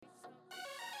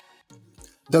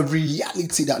The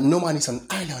reality that no man is an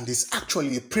island is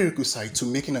actually a prerequisite to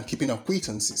making and keeping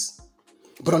acquaintances.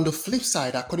 But on the flip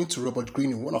side, according to Robert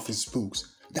Greene in one of his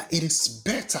books, that it is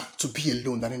better to be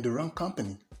alone than in the wrong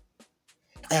company.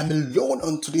 I am alone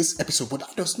on today's episode, but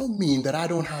that does not mean that I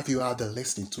don't have you out there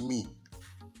listening to me.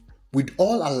 With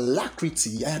all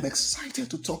alacrity, I am excited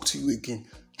to talk to you again,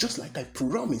 just like I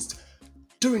promised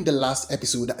during the last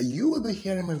episode that you will be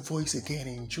hearing my voice again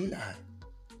in July.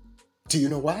 Do you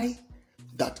know why?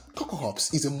 That Cocoa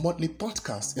Hops is a monthly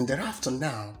podcast, and thereafter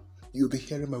now, you'll be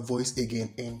hearing my voice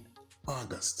again in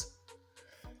August.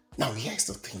 Now here's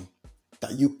the thing,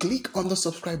 that you click on the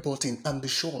subscribe button and be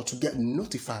sure to get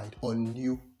notified on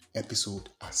new episode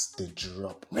as they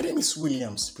drop. My name is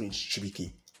William Prince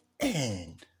Chibuike,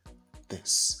 and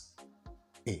this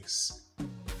is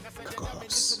Cocoa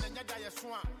Hops.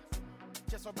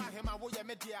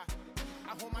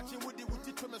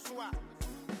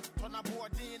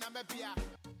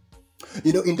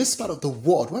 You know, in this part of the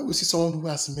world, when we see someone who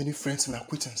has many friends and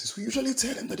acquaintances, we usually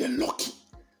tell them that they're lucky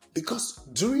because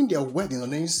during their wedding or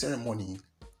any ceremony,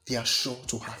 they are sure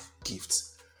to have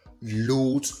gifts,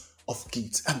 loads of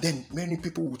gifts, and then many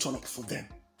people will turn up for them.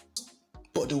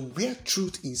 But the weird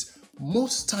truth is,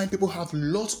 most time people have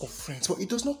lots of friends, but it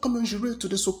does not commensurate to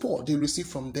the support they receive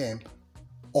from them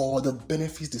or the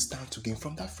benefits they stand to gain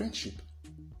from that friendship.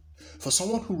 For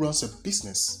someone who runs a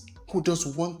business, who does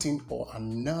one thing or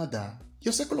another,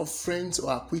 your circle of friends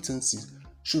or acquaintances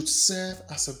should serve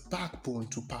as a backbone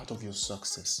to part of your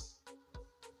success.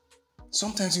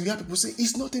 Sometimes you hear people say,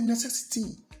 it's not a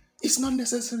necessity, it's not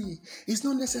necessary, it's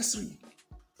not necessary.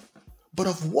 But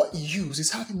of what use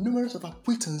is having numerous of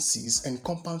acquaintances and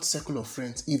compound circle of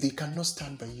friends if they cannot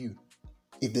stand by you,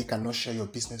 if they cannot share your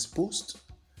business post,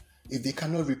 if they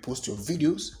cannot repost your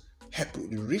videos, help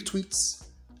with the retweets,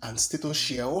 and status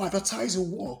share or advertise your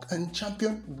work and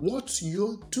champion what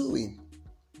you're doing,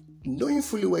 knowing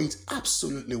fully well it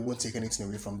absolutely won't take anything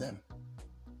away from them.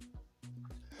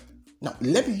 Now,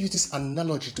 let me use this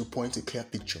analogy to point a clear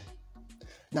picture.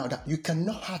 Now, that you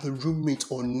cannot have a roommate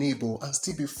or neighbor and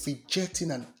still be fidgeting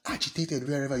and agitated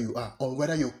wherever you are, or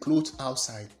whether your clothes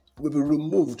outside will be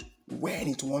removed when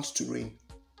it wants to rain.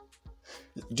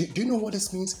 Do you know what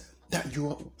this means? That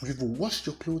you've washed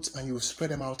your clothes and you've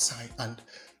spread them outside and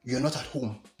you're not at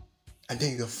home, and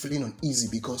then you're feeling uneasy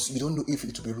because you don't know if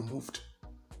it will be removed.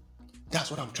 That's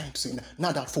what I'm trying to say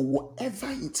now. That for whatever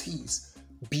it is,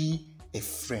 be a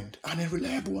friend and a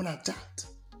reliable one at that.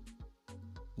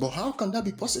 But how can that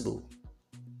be possible?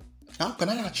 How can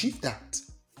I achieve that?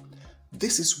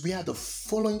 This is where the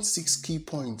following 6 key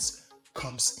points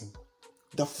comes in.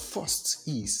 The first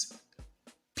is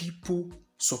people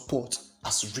support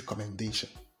as recommendation.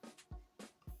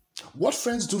 What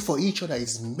friends do for each other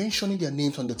is mentioning their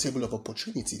names on the table of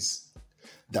opportunities.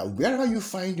 That wherever you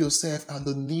find yourself and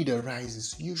the need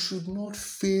arises, you should not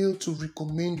fail to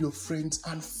recommend your friends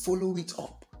and follow it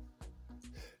up.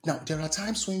 Now, there are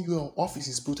times when your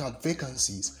offices put out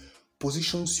vacancies,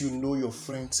 positions you know your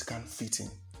friends can fit in.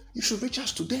 You should reach out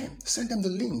to them, send them the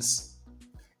links.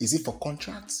 Is it for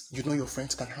contracts? You know your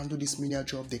friends can handle this media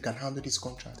job, they can handle this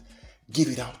contract. Give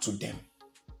it out to them.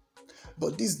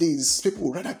 But these days, people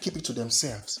would rather keep it to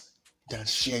themselves than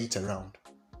share it around.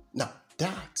 Now,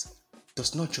 that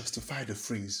does not justify the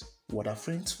phrase, what are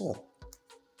friends for?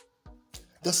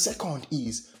 The second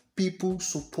is, people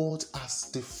support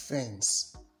as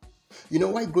defense. You know,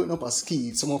 while growing up as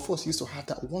kids, some of us used to have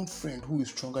that one friend who is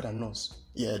stronger than us.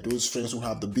 Yeah, those friends who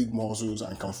have the big muscles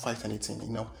and can fight anything, you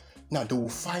know. Now, they will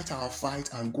fight our fight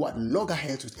and go at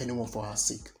loggerheads with anyone for our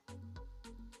sake.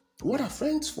 What are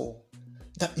friends for?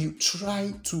 That you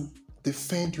try to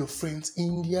defend your friends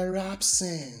in their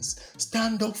absence.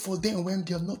 Stand up for them when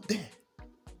they're not there.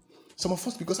 Some of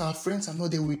us, because our friends are not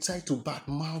there, we try to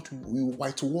badmouth, we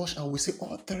whitewash, and we say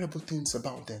all terrible things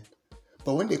about them.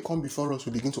 But when they come before us,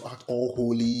 we begin to act all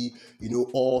holy,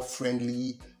 all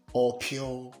friendly, all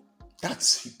pure.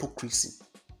 That's hypocrisy.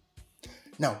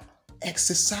 Now,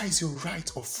 exercise your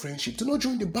right of friendship. Do not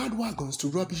join the bad wagons to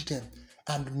rubbish them,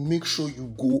 and make sure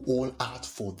you go all out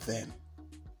for them.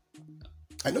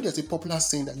 I know there's a popular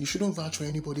saying that you shouldn't vouch for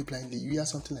anybody blindly. You hear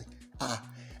something like,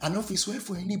 I know if you swear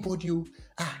for anybody,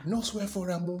 no swear for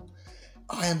Ramo.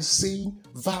 I am saying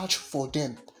vouch for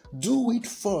them. Do it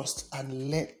first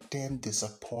and let them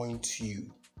disappoint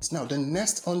you. Now, the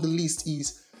next on the list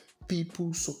is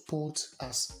people support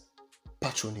as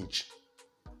patronage.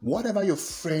 Whatever your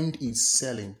friend is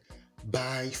selling,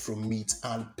 buy from it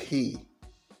and pay.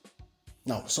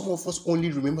 Now, some of us only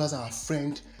remember our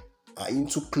friend are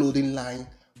into clothing line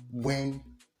when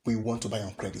we want to buy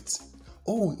on credit.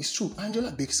 Oh, it's true,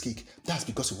 Angela bakes cake. That's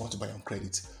because we want to buy on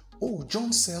credit. Oh,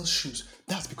 John sells shoes.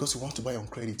 That's because he wants to buy on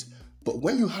credit. But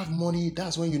when you have money,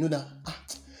 that's when you know that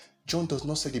John does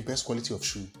not sell the best quality of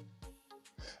shoe.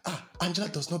 Angela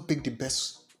does not bake the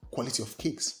best quality of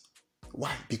cakes.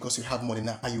 Why? Because you have money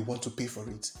now and you want to pay for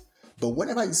it. But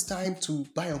whenever it's time to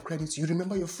buy on credit, you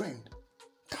remember your friend.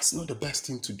 That's not the best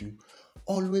thing to do.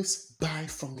 Always buy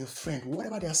from your friend.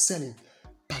 Whatever they are selling,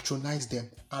 patronize them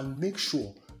and make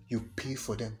sure you pay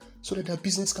for them so that their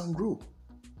business can grow.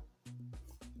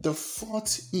 The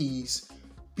fourth is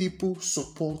people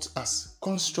support as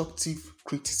constructive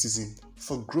criticism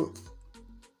for growth.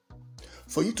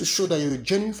 For you to show that you're a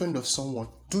genuine friend of someone,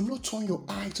 do not turn your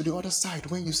eye to the other side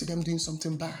when you see them doing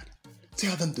something bad.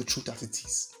 Tell them the truth as it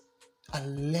is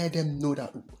and let them know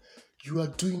that you are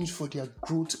doing it for their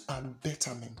growth and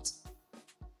betterment.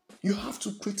 You have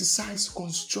to criticize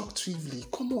constructively.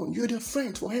 Come on, you're their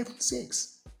friend, for heaven's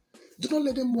sakes. Do not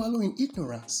let them wallow in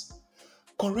ignorance.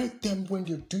 Correct them when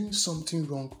they're doing something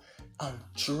wrong and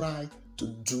try to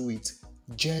do it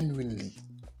genuinely.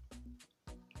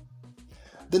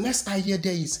 The next idea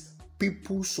there is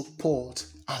people support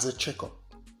as a checkup.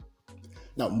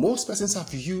 Now, most persons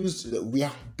have used we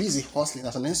are busy hustling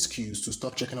as an excuse to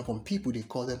stop checking up on people they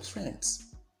call them friends.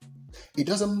 It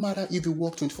doesn't matter if you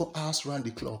work 24 hours around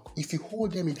the clock. If you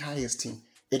hold them in high esteem,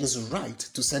 it is right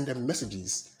to send them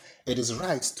messages. It is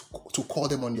right to call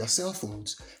them on their cell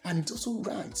phones. And it's also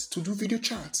right to do video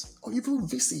chats or even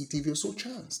visit if you're so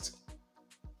chanced.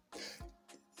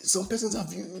 Some persons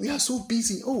we are so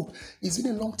busy. Oh, it's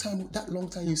been a long time. That long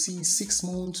time you see 6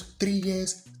 months, 3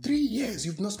 years. 3 years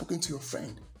you've not spoken to your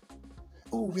friend.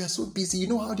 Oh, we are so busy. You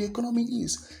know how the economy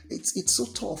is. It's so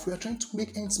tough. We are trying to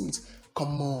make ends meet.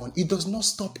 Come on, it does not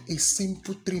stop a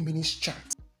simple 3 minutes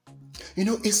chat. You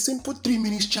know, a simple 3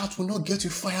 minutes chat will not get you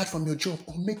fired from your job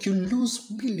or make you lose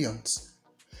millions.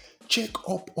 Check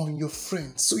up on your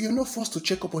friends so you're not forced to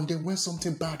check up on them when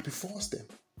something bad befalls them.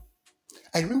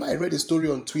 I remember I read a story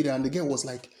on Twitter and the girl was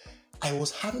like, I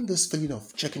was having this feeling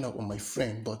of checking up on my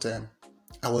friend, but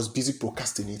I was busy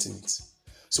procrastinating it.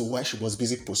 So while she was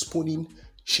busy postponing,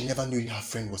 she never knew her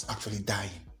friend was actually dying.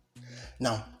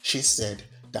 Now, she said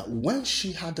that when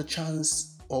she had the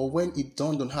chance or when it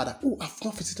dawned on her that, oh, I've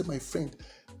not visited my friend,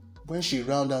 when she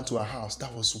ran down to her house,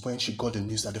 that was when she got the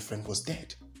news that the friend was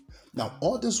dead. Now,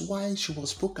 all this while she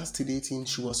was procrastinating,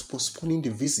 she was postponing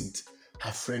the visit,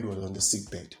 her friend was on the sick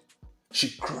bed.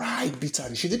 She cried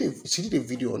bitterly. She did a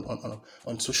video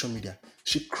on social media.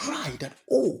 She cried that,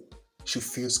 oh, she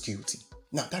feels guilty.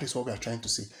 Now, that is what we are trying to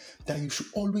say, that you should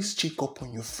always check up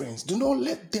on your friends. Do not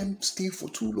let them stay for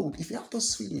too long. If you have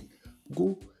this feeling,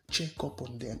 go check up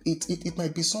on them. It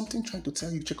might be something trying to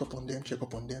tell you, check up on them, check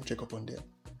up on them, check up on them.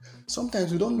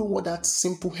 Sometimes we don't know what that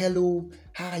simple hello,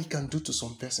 hi can do to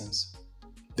some persons.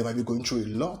 They might be going through a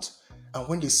lot, and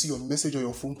when they see your message or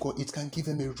your phone call, it can give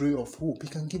them a ray of hope.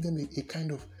 It can give them a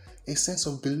kind of a sense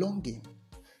of belonging.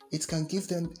 It can give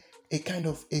them a kind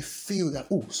of a feel that,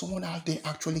 oh, someone out there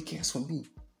actually cares for me.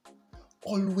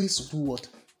 Always do what?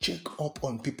 Check up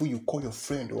on people you call your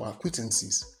friend or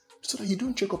acquaintances, so that you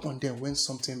don't check up on them when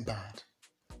something bad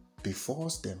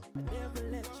befalls them.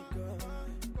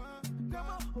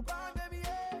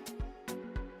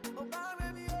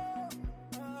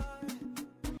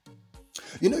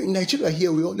 You know, in Nigeria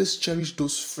here, we always cherish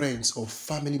those friends or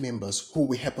family members who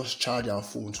will help us charge our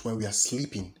phones when we are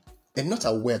sleeping and not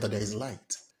aware that there is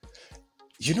light.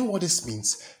 You know what this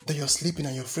means? That you're sleeping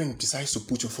and your friend decides to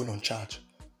put your phone on charge.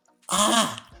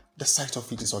 The sight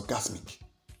of it is orgasmic.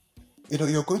 You know,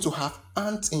 you're going to have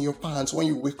ants in your pants when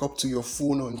you wake up to your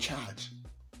phone on charge.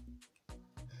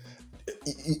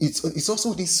 It's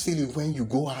also this feeling when you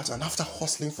go out and after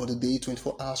hustling for the day,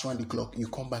 24 hours around the clock, you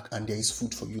come back and there is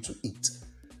food for you to eat.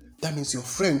 That means your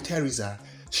friend Teresa,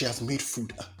 she has made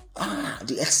food.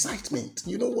 The excitement.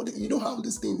 You know how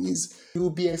this thing is. You will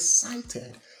be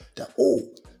excited that, oh,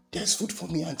 there's food for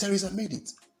me and Teresa made it.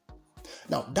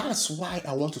 Now, that's why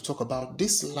I want to talk about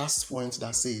this last point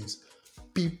that says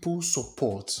people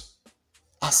support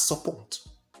as support.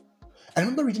 I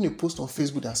remember reading a post on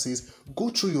Facebook that says, go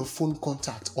through your phone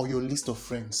contact or your list of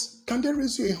friends. Can they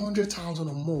raise you 100,000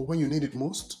 or more when you need it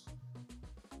most?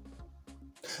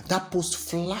 That post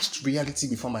flashed reality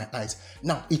before my eyes.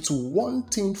 Now, it's one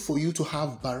thing for you to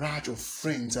have barrage of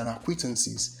friends and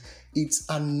acquaintances. It's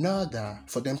another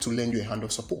for them to lend you a hand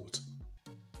of support.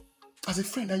 As a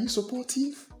friend, are you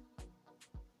supportive?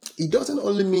 It doesn't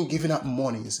only mean giving out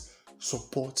monies.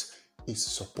 Support is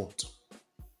support.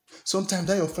 Sometimes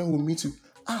that your friend will meet you.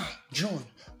 John,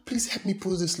 please help me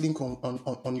post this link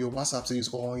on your WhatsApp series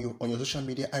or on your social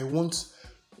media. I want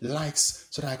likes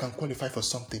so that I can qualify for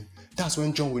something. That's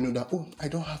when John will know that, oh, I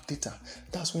don't have data.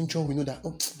 That's when John will know that,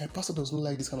 oh, my pastor does not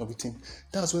like this kind of a thing.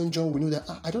 That's when John will know that,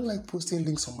 I don't like posting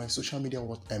links on my social media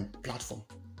platform.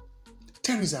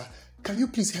 Teresa, can you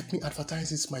please help me advertise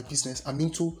this my business? I'm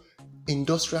into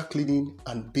industrial cleaning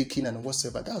and baking and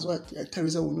whatsoever. That's why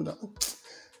Teresa will know that, oh,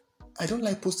 I don't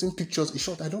like posting pictures. In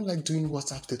short, I don't like doing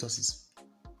WhatsApp statuses.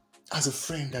 As a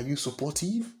friend, are you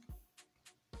supportive?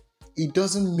 It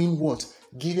doesn't mean what?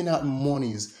 Giving out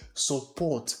monies.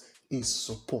 Support is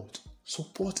support.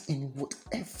 Support in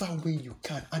whatever way you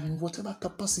can and in whatever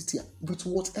capacity, with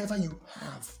whatever you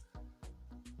have.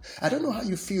 I don't know how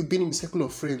you feel being in a circle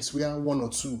of friends where one or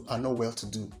two are not well to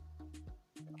do.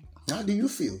 How do you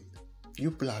feel?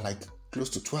 You people are like close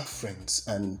to 12 friends,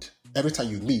 and every time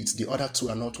you meet, the other two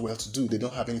are not well to do. They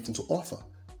don't have anything to offer.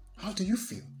 How do you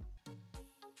feel?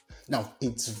 Now,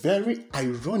 it's very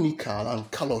ironical and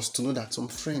callous to know that some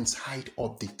friends hide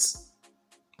updates.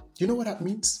 You know what that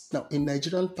means? Now, in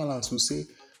Nigerian parlance, we say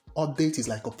update is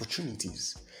like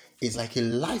opportunities. It's like a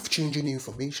life-changing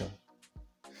information.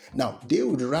 Now, they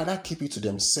would rather keep it to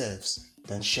themselves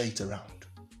than share it around.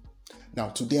 Now,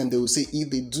 to them, they will say if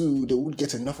they do, they will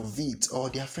get enough of it, or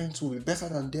their friends will be better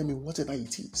than them in whatever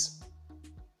it is.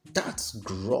 That's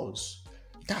gross.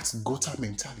 That's gutter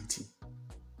mentality.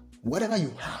 Whatever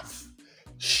you have,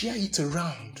 share it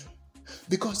around.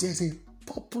 Because there's a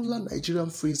popular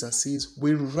Nigerian phrase that says,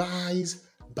 we rise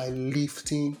by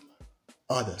lifting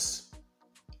others.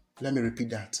 Let me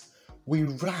repeat that. We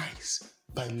rise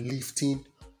by lifting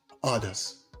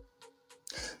others.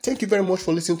 Thank you very much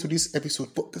for listening to this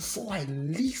episode. But before I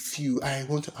leave you, I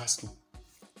want to ask you,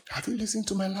 have you listened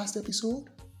to my last episode?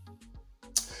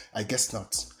 I guess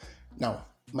not. Now,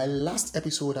 my last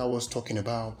episode, I was talking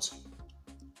about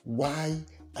why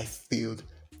I failed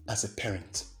as a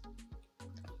parent.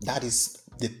 That is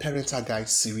the Parental Guide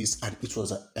series, and it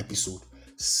was episode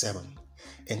 7.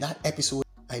 In that episode,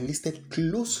 I listed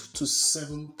close to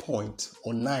 7 points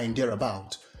or 9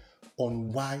 thereabout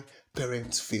on why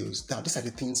parents fail. Now, these are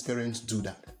the things parents do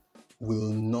that will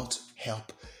not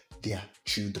help their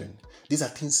children. These are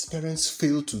things parents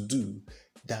fail to do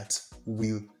that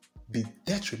will be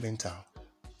detrimental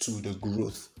to the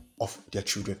growth of their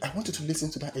children. I want you to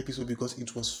listen to that episode because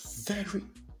it was very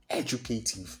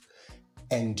educative,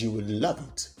 and you will love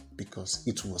it because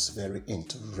it was very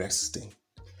interesting.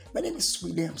 My name is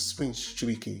William Springs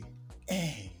Chibuike,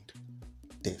 and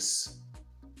this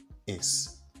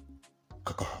is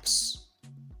Cocoa Hops.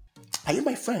 Are you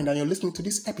my friend and you're listening to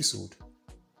this episode?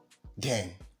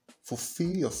 Then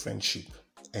fulfill your friendship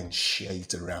and share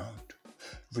it around.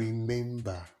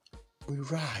 Remember, we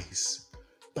rise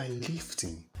by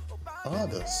lifting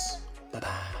others.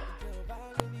 Bye-bye.